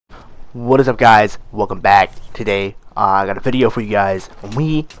What is up, guys? Welcome back. Today I got a video for you guys.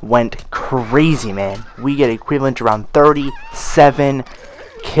 We went crazy, man. We get equivalent to around 37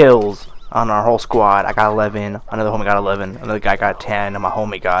 kills on our whole squad. I got 11, another homie got 11, another guy got 10, and my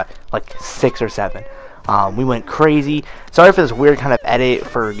homie got like 6 or 7. We went crazy. Sorry for this weird kind of edit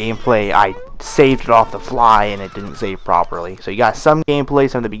for gameplay. I saved it off the fly and it didn't save properly. So you got some gameplay,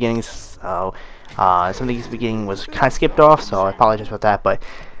 some of the beginnings. So some of the beginning was kind of skipped off, so I apologize about that. But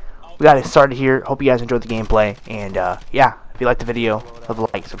we got it started here. Hope you guys enjoyed the gameplay, and yeah, if you liked the video, leave a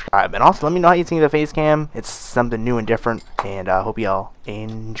like, subscribe, and also let me know how you think of the face cam. It's something new and different, and hope you all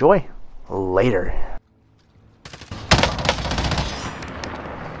enjoy. Later.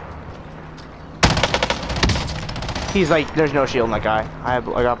 He's like, there's no shield on that guy. I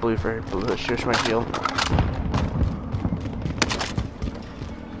got blue for my shield.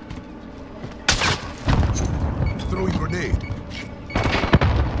 Throwing grenade.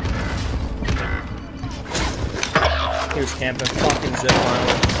 He was camping fucking zipline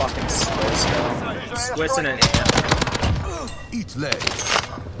with fucking Swiss and an amp. Each leg.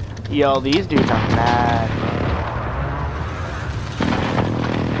 Yo, these dudes are mad.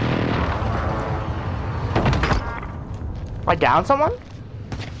 I down someone?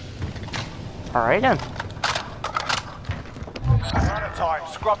 Alright then.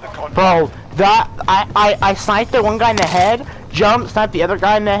 Bro, that I sniped the one guy in the head, jumped, sniped the other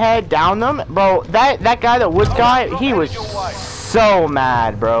guy in the head, down them. Bro, that guy, the woods guy, he was so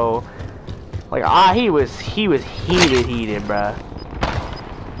mad, bro. Like he was heated, bro.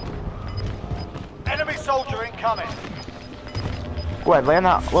 Enemy soldier incoming. Go ahead, land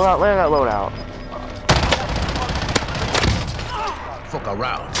that loadout. Fuck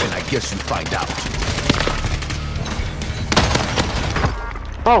around, and I guess you find out.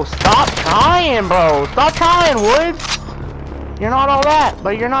 Bro, stop trying, bro. Stop trying, Woods. You're not all that,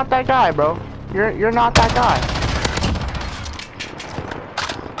 but you're not that guy, bro. You're not that guy.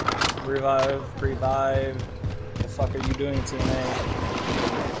 Revive. The fuck are you doing, teammate?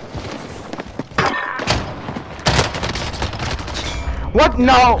 What?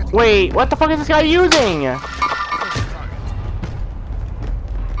 No, wait. What the fuck is this guy using?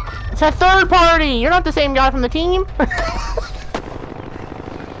 It's a third party. You're not the same guy from the team.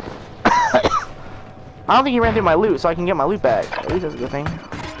 I don't think he ran through my loot, so I can get my loot back. At least that's a good thing.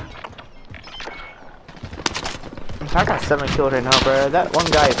 I got 7 kills right now, bro. That one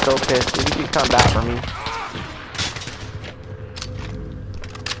guy is so pissed. He keeps coming back for me.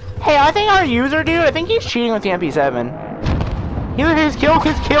 Hey, I think our user, dude, I think he's cheating with the MP7. His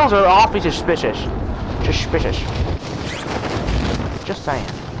kills are awfully suspicious. Suspicious. Just saying.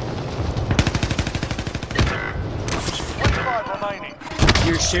 25 remaining.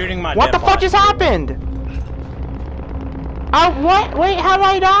 You're shooting my What the fuck just happened? What? Wait, how did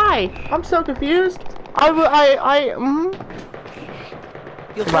I die? I'm so confused.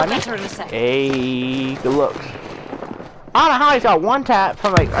 You'll feel better in a second. Hey, good looks. I don't know how he got one tap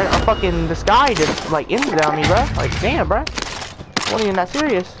from like a fucking the sky just like insta on me, bro. Like, damn, bro. Wasn't even that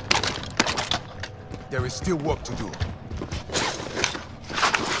serious. There is still work to do.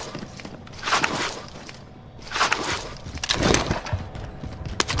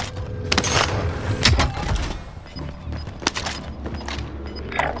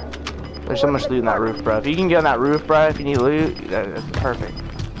 There's so much loot in that roof, bro. If you can get on that roof, bro, if you need loot, that's perfect.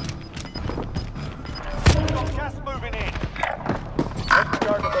 Got gas moving in.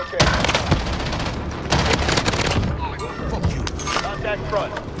 Disregard the location. Fuck you. Contact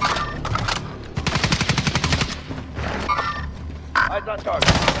front. Eyes on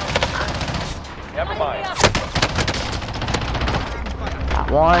target. Never mind.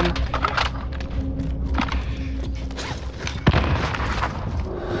 Got one.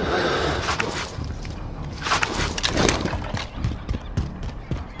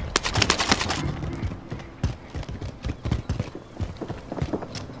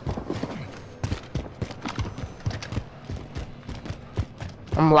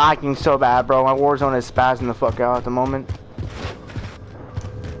 I'm lagging so bad, bro. My Warzone is spazzing the fuck out at the moment.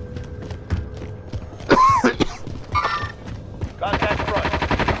 Contact front.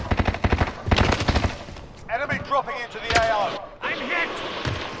 Enemy dropping into the AO. I'm hit.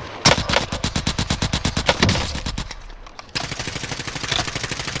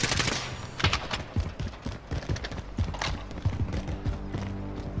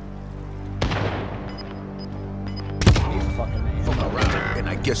 Fuck around, and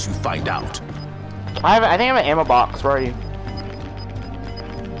I guess you find out. I think I have an ammo box. Where are you?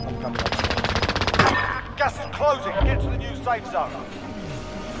 I'm coming up. Gas is closing. Get to the new safe zone.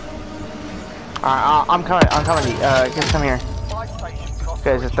 I'm coming. Just come here. Buy station cost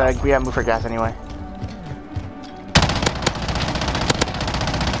Guys, just we gotta move for gas anyway.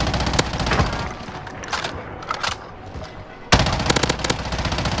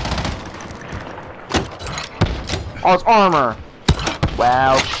 Oh, it's armor.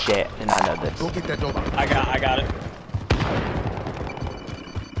 Well, shit. Did not know this. Go get that door. I got it.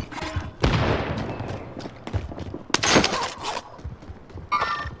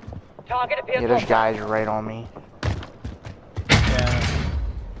 Target appears Yeah, there's guys right on me. Yeah.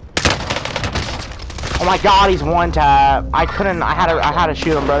 Oh my god, he's one tap. I couldn't. I had to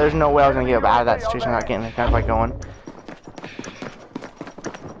shoot him, bro. There's no way I was gonna get out of that situation without getting the gunfight going.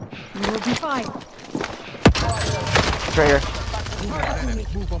 You will be fine. It's right here.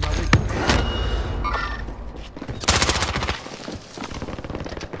 Move on my way.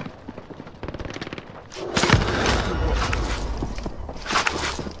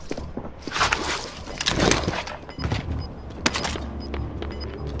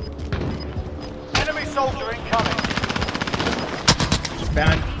 Enemy soldier incoming.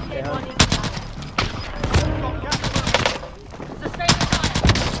 Behind.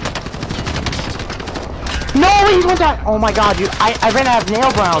 No, he's one tap. Oh my god, dude. I ran out of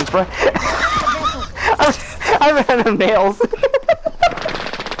nail browns, bro. I ran out of nails.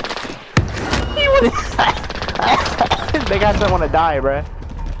 He wouldn't. They guys don't want to die, bro.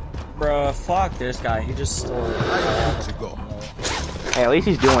 Bruh, fuck this guy. He just stole it. To go. Hey, at least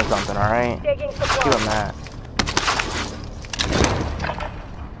he's doing something, alright? Give him that.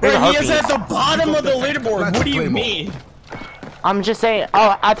 There's a Bro, he is heartbeat. at the bottom of the leaderboard. What do you mean? I'm just saying.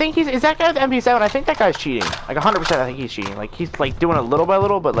 Oh, I think is that guy the MP7? I think that guy's cheating. Like 100%. I think he's cheating. Like he's like doing it little by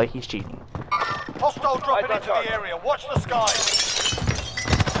little, but like he's cheating. Hostile dropping into the area. Watch the skies.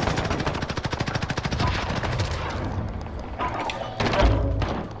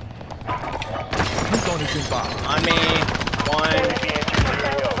 Who's on his inbound? I mean,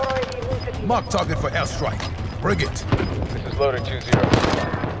 one. Mark target for airstrike. Bring it. This is loader 2-0.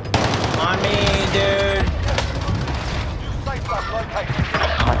 I mean, dude. Safe zone located.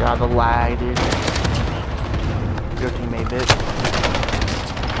 Oh my god, the lag, dude. Your teammate, bitch.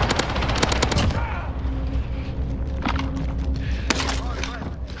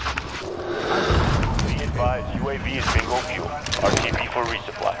 Be advised, UAV is bingo fuel. RTB for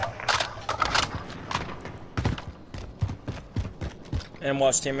resupply. And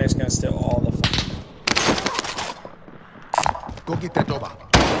watch teammates gonna steal all the. Go get that door.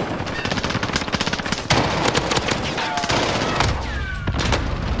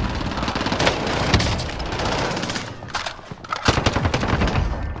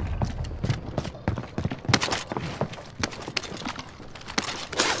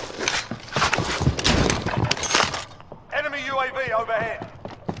 Enemy UAV overhead.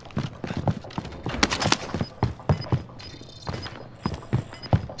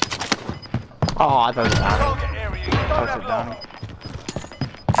 Oh, I thought it was down. Target area. You I don't thought have it long. was down.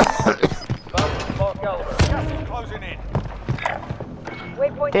 Gas is closing in.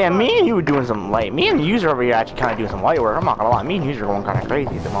 Waypoint. Damn, me and you were doing some light. Me and the user over here actually kind of doing some light work. I'm not gonna lie. Me and user are going kind of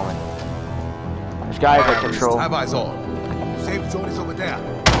crazy at the moment. This guy's at control. Have eyes on. Safe zone is over there.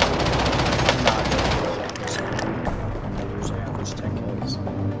 Average 10 kills.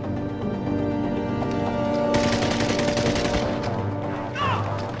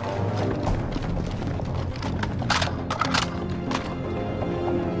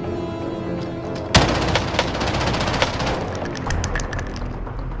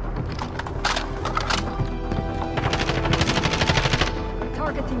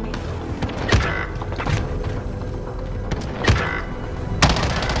 Targeting me.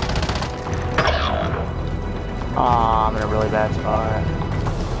 Aw, I'm in a really bad spot.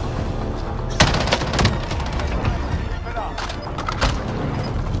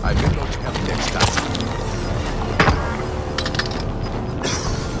 I may not have next time.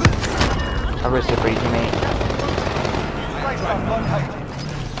 I risked it for you, teammate. Safe zone located.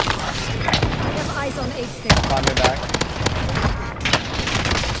 I have eyes on 8 still. Find me back.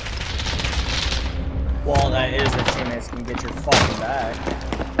 Well, that is if teammates can get your fucking back.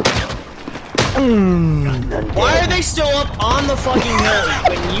 Why are they still up on the fucking hill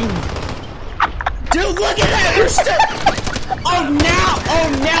when you... Dude, look at that! They're still... Oh, now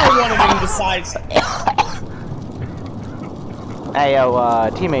one of them decides... Hey, yo,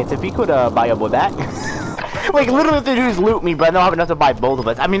 teammates, if you could, buy your boy back. Like, literally, what they do is loot me, but I don't have enough to buy both of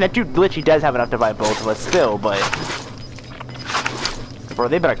us. I mean, that dude literally does have enough to buy both of us still, but... Bro,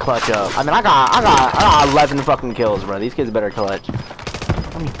 they better clutch up. I mean, I got 11 fucking kills, bro. These kids better clutch.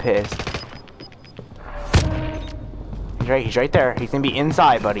 I'm pissed. He's right there. He's gonna be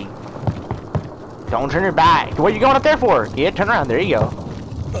inside, buddy. Don't turn your back. What are you going up there for? Yeah, turn around. There you go.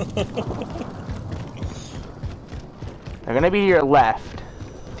 They're gonna be to your left,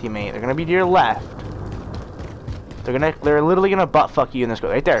 teammate. They're gonna be to your left. They're literally gonna butt fuck you in this go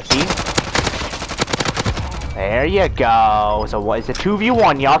right there. See? There you go. So what? It's a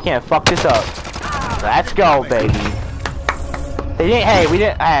 2v1. Y'all can't fuck this up. Let's go, baby. They didn't. Hey, we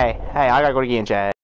didn't. Hey, I gotta go to game chat.